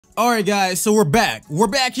Alright guys, so we're back. We're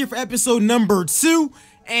back here for episode number 2.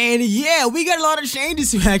 And yeah, we got a lot of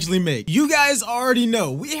changes to actually make. You guys already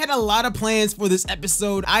know, we had a lot of plans for this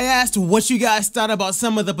episode. I asked what you guys thought about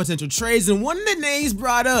some of the potential trades, and one of the names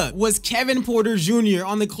brought up was Kevin Porter Jr.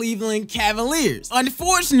 on the Cleveland Cavaliers.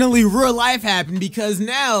 Unfortunately, real life happened because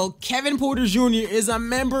now Kevin Porter Jr. is a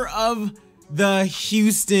member of the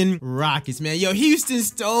Houston Rockets, man. Yo, Houston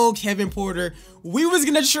stole Kevin Porter. We was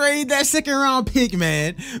gonna trade that second round pick,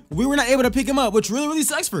 man. We were not able to pick him up, which really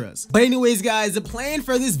sucks for us. But anyways, guys, the plan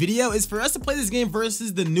for this video is for us to play this game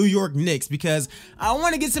versus the New York Knicks because I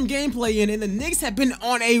want to get some gameplay in, and the Knicks have been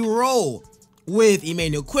on a roll with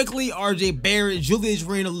Emmanuel Quickly, RJ Barrett, Julius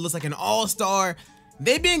Randle looks like an all-star.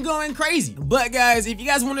 They've been going crazy. But guys, if you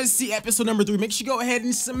guys want to see episode number 3, make sure you go ahead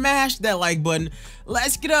and smash that like button.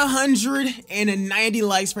 Let's get 190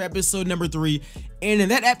 likes for episode number 3. And in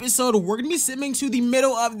that episode, we're going to be simming to the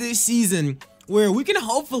middle of this season where we can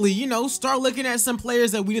hopefully, you know, start looking at some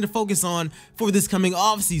players that we need to focus on for this coming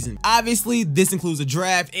off season. Obviously, this includes a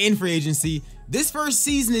draft and free agency. This first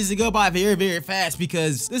season is to go by very fast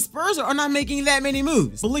because the Spurs are not making that many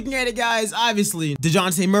moves. But looking at it, guys, obviously,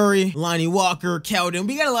 DeJounte Murray, Lonnie Walker, Keldon,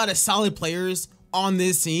 we got a lot of solid players on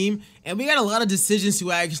this team, and we got a lot of decisions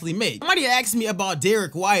to actually make. Somebody asked me about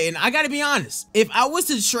Derek White, and I gotta be honest, if I was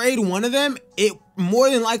to trade one of them, it more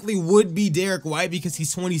than likely would be Derek White because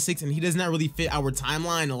he's 26 and he does not really fit our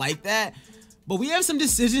timeline like that. But we have some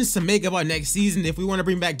decisions to make about next season if we want to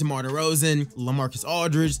bring back DeMar DeRozan, LaMarcus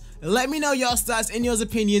Aldridge. Let me know y'all's thoughts and y'all's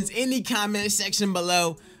opinions in the comment section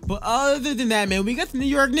below. But other than that, man, we got the New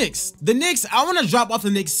York Knicks. The Knicks, I want to drop off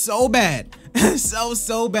the Knicks so bad.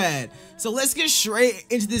 so bad. So let's get straight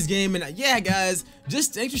into this game. And yeah, guys,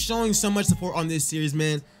 just thanks for showing so much support on this series,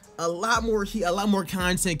 man. A lot more heat, a lot more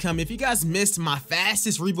content coming. If you guys missed my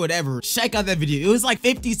fastest rebuild ever, check out that video. It was like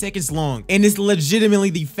 50 seconds long, and it's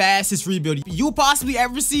legitimately the fastest rebuild you'll possibly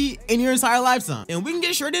ever see in your entire lifetime. And we can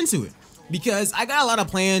get straight into it because I got a lot of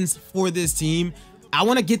plans for this team. I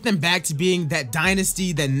want to get them back to being that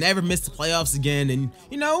dynasty that never missed the playoffs again. And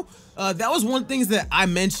you know, that was one of the things that I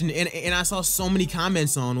mentioned and I saw so many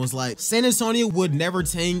comments on was like San Antonio would never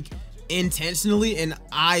tank intentionally, and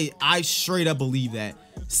I straight up believe that.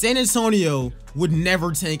 San Antonio would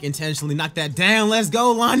never tank intentionally. Knock that down. Let's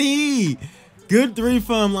go, Lonnie. Good 3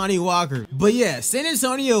 from Lonnie Walker. But yeah, San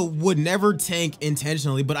Antonio would never tank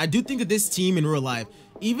intentionally. But I do think that this team in real life,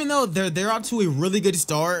 even though they're up to a really good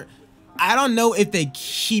start, I don't know if they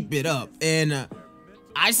keep it up. And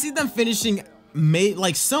I see them finishing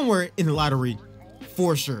like somewhere in the lottery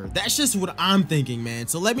for sure. That's just what I'm thinking, man.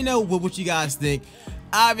 So let me know what you guys think.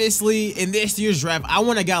 Obviously, in this year's draft, I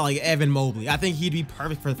want a guy like Evan Mobley. I think he'd be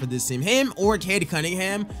perfect for this team. Him or Cade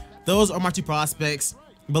Cunningham. Those are my 2 prospects.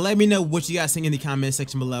 But let me know what you guys think in the comment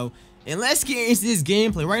section below. And let's get into this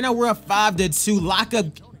gameplay. Right now, we're up 5-2. Lock up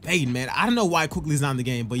Peyton, man. I don't know why Quickly's not in the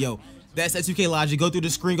game. But yo, that's that 2K logic. Go through the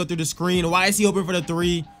screen. Go through the screen. Why is he open for the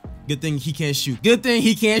 3? Good thing he can't shoot. Good thing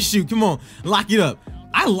he can't shoot. Come on. Lock it up.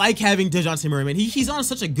 I like having DeJounte Murray, man. He's on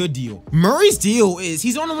such a good deal. Murray's deal is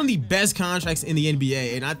he's on one of the best contracts in the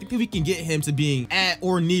NBA, and I think that we can get him to being at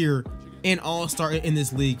or near an all-star in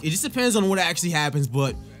this league. It just depends on what actually happens,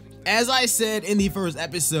 but as I said in the first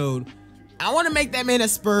episode, I want to make that man a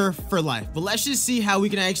Spur for life. But let's just see how we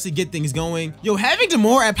can actually get things going. Yo, having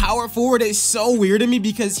DeMar at power forward is so weird to me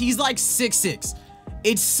because he's like 6'6".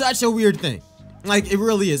 It's such a weird thing. Like, it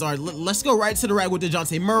really is. All right, let's go right to the right with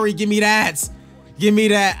DeJounte Murray. Give me that. Give me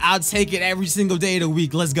that. I'll take it every single day of the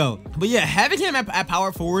week. Let's go. But yeah, having him at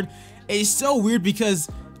power forward is so weird because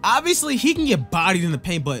obviously he can get bodied in the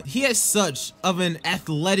paint, but he has such of an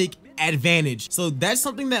athletic advantage. So that's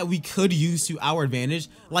something that we could use to our advantage.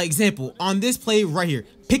 Like example, on this play right here,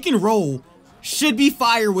 pick and roll should be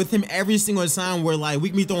fire with him every single time where like we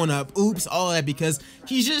can be throwing up oops, all that because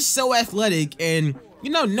he's just so athletic and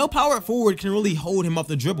you know, no power forward can really hold him off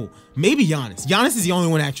the dribble. Maybe Giannis. Giannis is the only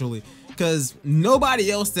one actually, because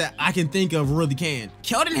nobody else that I can think of really can.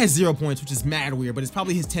 Keldon has 0 points, which is mad weird, but it's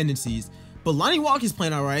probably his tendencies. But Lonnie Walker is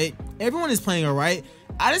playing all right. Everyone is playing all right.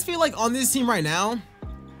 I just feel like on this team right now,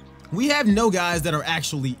 we have no guys that are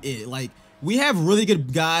actually it. Like, we have really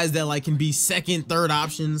good guys that like can be second, third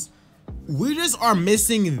options. We just are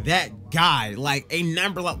missing that guy, like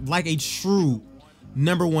a true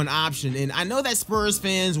 #1 option. And I know that Spurs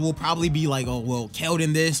fans will probably be like, oh, well,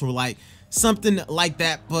 Keldon this or like something like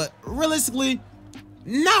that, but realistically,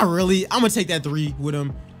 not really. I'm gonna take that 3 with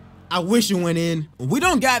him. I wish it went in. We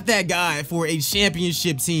don't got that guy for a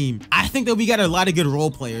championship team. I think that we got a lot of good role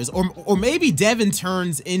players, or maybe Devin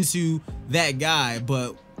turns into that guy,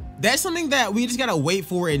 but that's something that we just gotta wait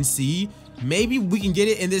for and see. maybe we can get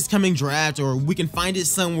it in this coming draft, or we can find it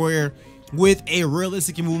somewhere with a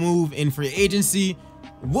realistic move in free agency.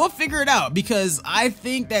 We'll figure it out, because I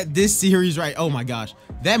think that this series, right? Oh my gosh,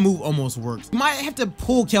 that move almost worked. Might have to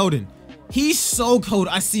pull Keldon. He's so cold.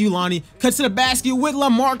 I see you, Lonnie. Cut to the basket with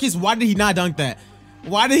LaMarcus. Why did he not dunk that?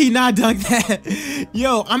 Why did he not dunk that?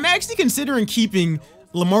 Yo, I'm actually considering keeping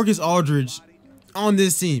LaMarcus Aldridge on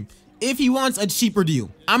this team if he wants a cheaper deal.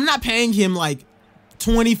 I'm not paying him like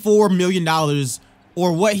 $24 million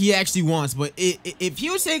or what he actually wants, but if he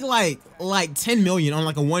would take like $10 million on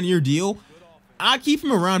like a 1-year deal, I'll keep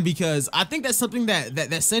him around, because I think that's something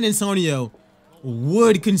that San Antonio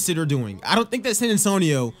would consider doing. I don't think that San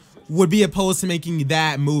Antonio would be opposed to making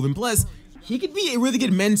that move, and plus he could be a really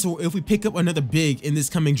good mentor if we pick up another big in this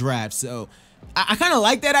coming draft. So I kind of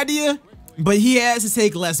like that idea, but he has to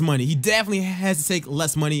take less money. He definitely has to take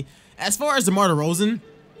less money. As far as DeMar DeRozan,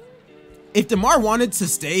 if DeMar wanted to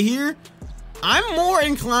stay here, I'm more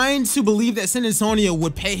inclined to believe that San Antonio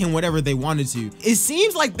would pay him whatever they wanted to. It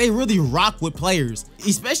seems like they really rock with players,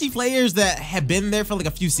 especially players that have been there for like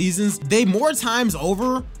a few seasons. They more times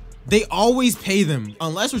over, they always pay them,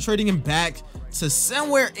 unless we're trading him back to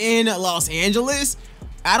somewhere in Los Angeles.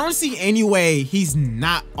 I don't see any way he's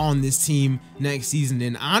not on this team next season,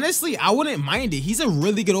 and honestly, I wouldn't mind it. He's a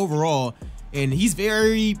really good overall, and he's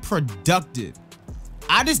very productive.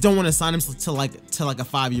 I just don't want to sign him to like a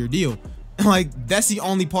 5-year deal. Like, that's the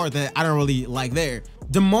only part that I don't really like there.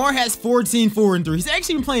 DeMar has 14, 4, and 3. He's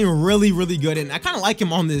actually been playing really, really good, and I kind of like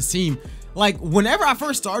him on this team. Like, whenever I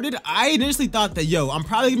first started, I initially thought that, yo, I'm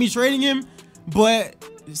probably gonna be trading him, but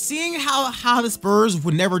seeing how the Spurs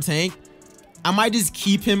would never tank, I might just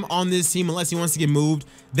keep him on this team unless he wants to get moved.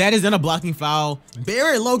 That is not a blocking foul.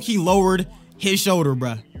 Barrett low-key lowered his shoulder,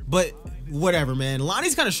 bruh. But whatever, man.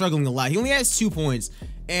 Lonnie's kind of struggling a lot. He only has 2 points.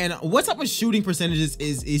 And what type of shooting percentages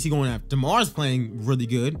is he going after? DeMar's playing really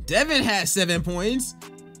good. Devin has 7 points.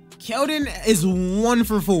 Keldon is 1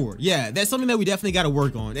 for 4. Yeah, that's something that we definitely got to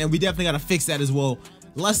work on, and we definitely got to fix that as well.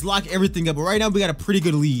 Let's lock everything up. But right now, we got a pretty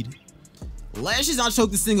good lead. Let's just not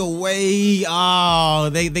choke this thing away. Oh,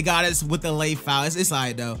 they got us with the late foul. It's all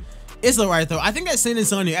right, though. It's all right, though. I think that San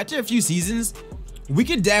Antonio, after a few seasons, we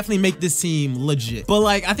could definitely make this team legit. But,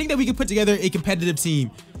 like, I think that we could put together a competitive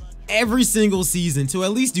team every single season to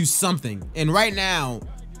at least do something. And right now,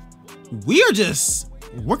 we're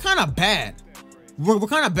kind of bad. We're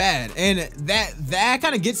kind of bad. And that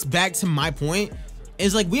kind of gets back to my point,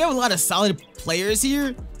 is like we have a lot of solid players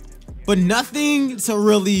here, but nothing to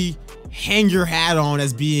really hang your hat on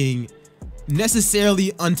as being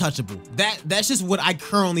necessarily untouchable. That's just what I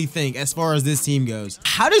currently think as far as this team goes.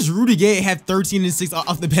 How does Rudy Gay have 13 and 6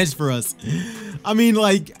 off the bench for us? I mean,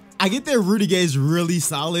 like, I get that Rudy Gay is really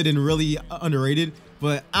solid and really underrated,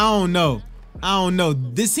 but I don't know.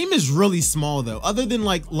 This team is really small, though. Other than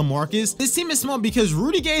like LaMarcus, this team is small because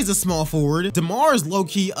Rudy Gay is a small forward. DeMar is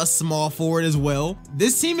low-key a small forward as well.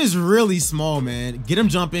 This team is really small, man. Get him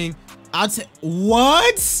jumping.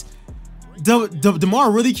 What?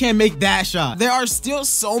 DeMar really can't make that shot. There are still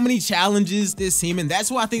so many challenges this team, and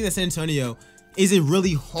that's why I think that San Antonio is a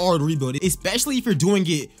really hard rebuild, especially if you're doing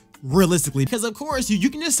it realistically, because of course you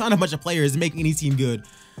can just sign a bunch of players and make any team good,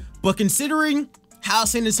 but considering how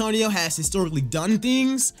San Antonio has historically done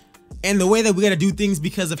things and the way that we got to do things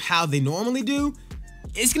because of how they normally do,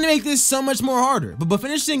 it's gonna make this so much more harder. But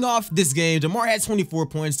finishing off this game, DeMar had 24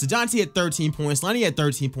 points, DeJounte had 13 points, Lonnie had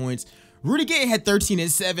 13 points, Rudy Gay had 13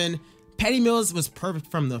 and 7, Patty Mills was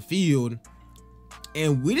perfect from the field,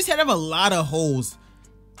 and we just had a lot of holes.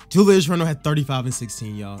 Julius Randle had 35 and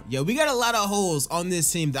 16, y'all. Yeah, we got a lot of holes on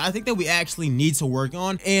this team that I think that we actually need to work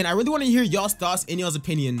on. And I really want to hear y'all's thoughts and y'all's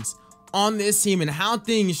opinions on this team and how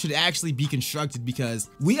things should actually be constructed, because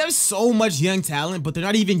we have so much young talent, but they're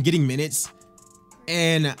not even getting minutes.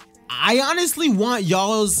 And I honestly want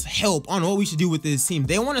y'all's help on what we should do with this team.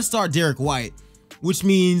 They want to start Derek White, which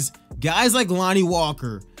means guys like Lonnie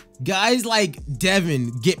Walker, guys like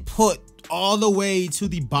Devin get put all the way to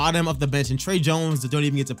the bottom of the bench, and Trey Jones don't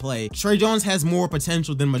even get to play. Trey Jones has more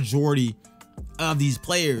potential than majority of these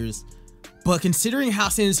players, but considering how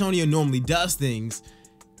San Antonio normally does things,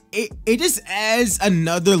 it just adds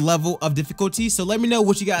another level of difficulty. So let me know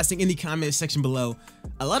what you guys think in the comment section below.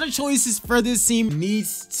 A lot of choices for this team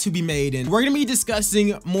needs to be made, and we're gonna be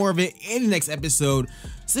discussing more of it in the next episode.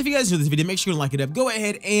 So if you guys enjoyed this video, make sure to like it up, go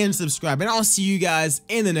ahead and subscribe, and I'll see you guys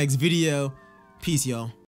in the next video. Peace, y'all.